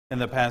In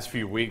the past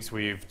few weeks,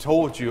 we've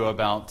told you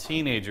about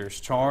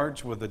teenagers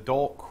charged with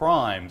adult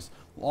crimes.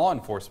 Law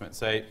enforcement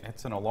say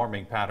it's an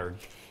alarming pattern.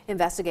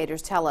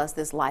 Investigators tell us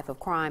this life of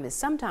crime is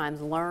sometimes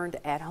learned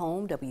at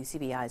home.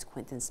 WCBI's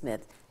Quentin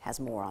Smith has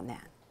more on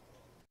that.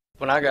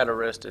 When I got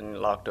arrested and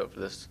locked up for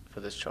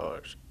this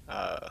charge,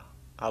 I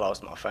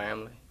lost my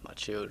family, my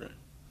children,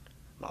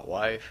 my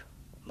wife,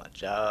 my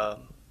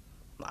job,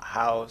 my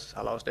house.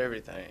 I lost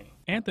everything.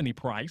 Anthony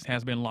Price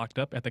has been locked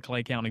up at the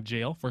Clay County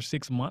Jail for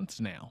 6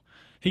 months now.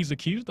 He's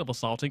accused of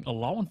assaulting a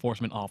law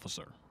enforcement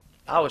officer.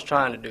 I was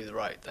trying to do the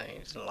right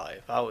things in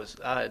life.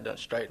 I had done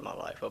straightened my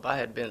life up. I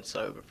had been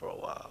sober for a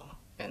while,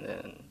 and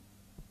then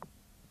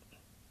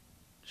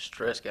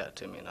stress got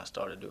to me, and I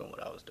started doing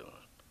what I was doing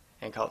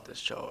and caught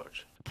this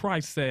charge.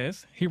 Price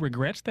says he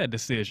regrets that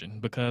decision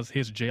because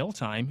his jail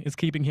time is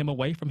keeping him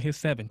away from his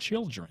 7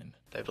 children.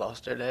 They've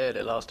lost their dad.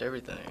 They lost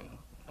everything.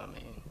 I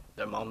mean,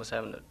 their mama's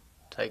having to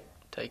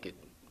take it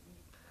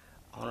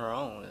on her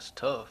own. It's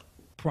tough.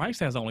 Price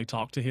has only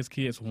talked to his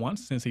kids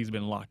once since he's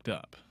been locked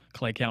up.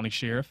 Clay County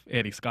Sheriff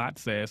Eddie Scott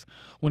says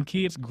when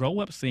kids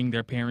grow up seeing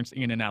their parents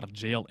in and out of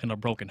jail in a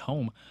broken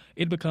home,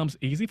 it becomes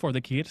easy for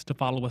the kids to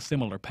follow a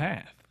similar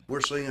path.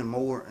 We're seeing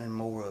more and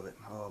more of it.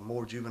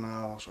 More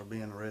juveniles are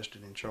being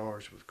arrested and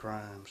charged with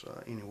crimes,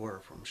 anywhere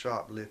from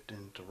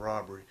shoplifting to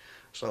robbery.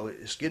 So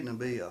it's getting to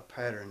be a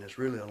pattern that's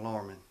really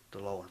alarming to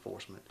law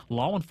enforcement.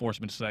 Law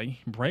enforcement say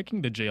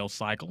breaking the jail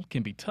cycle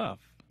can be tough.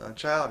 A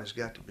child has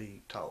got to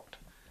be taught.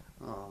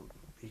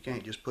 You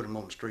can't just put them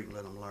on the street and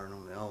let them learn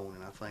on their own,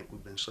 and I think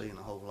we've been seeing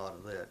a whole lot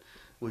of that.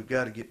 We've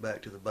got to get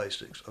back to the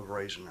basics of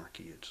raising our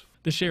kids.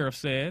 The sheriff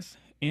says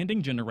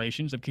ending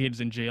generations of kids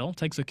in jail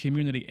takes a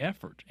community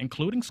effort,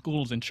 including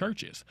schools and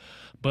churches,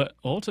 but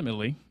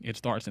ultimately it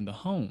starts in the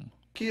home.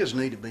 Kids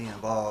need to be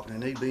involved. They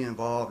need to be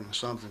involved in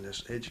something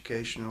that's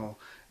educational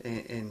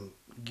and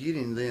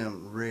getting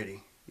them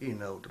ready,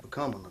 to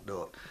become an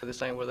adult.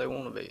 This ain't where they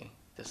want to be.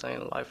 This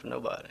ain't a life for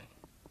nobody.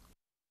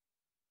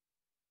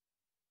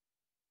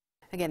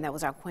 Again, that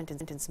was our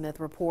Quentin Smith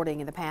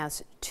reporting. In the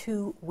past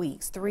 2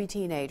 weeks, 3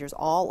 teenagers,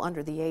 all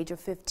under the age of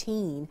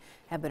 15,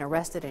 have been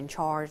arrested and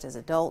charged as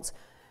adults.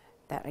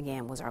 That,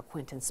 again, was our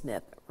Quentin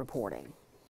Smith reporting.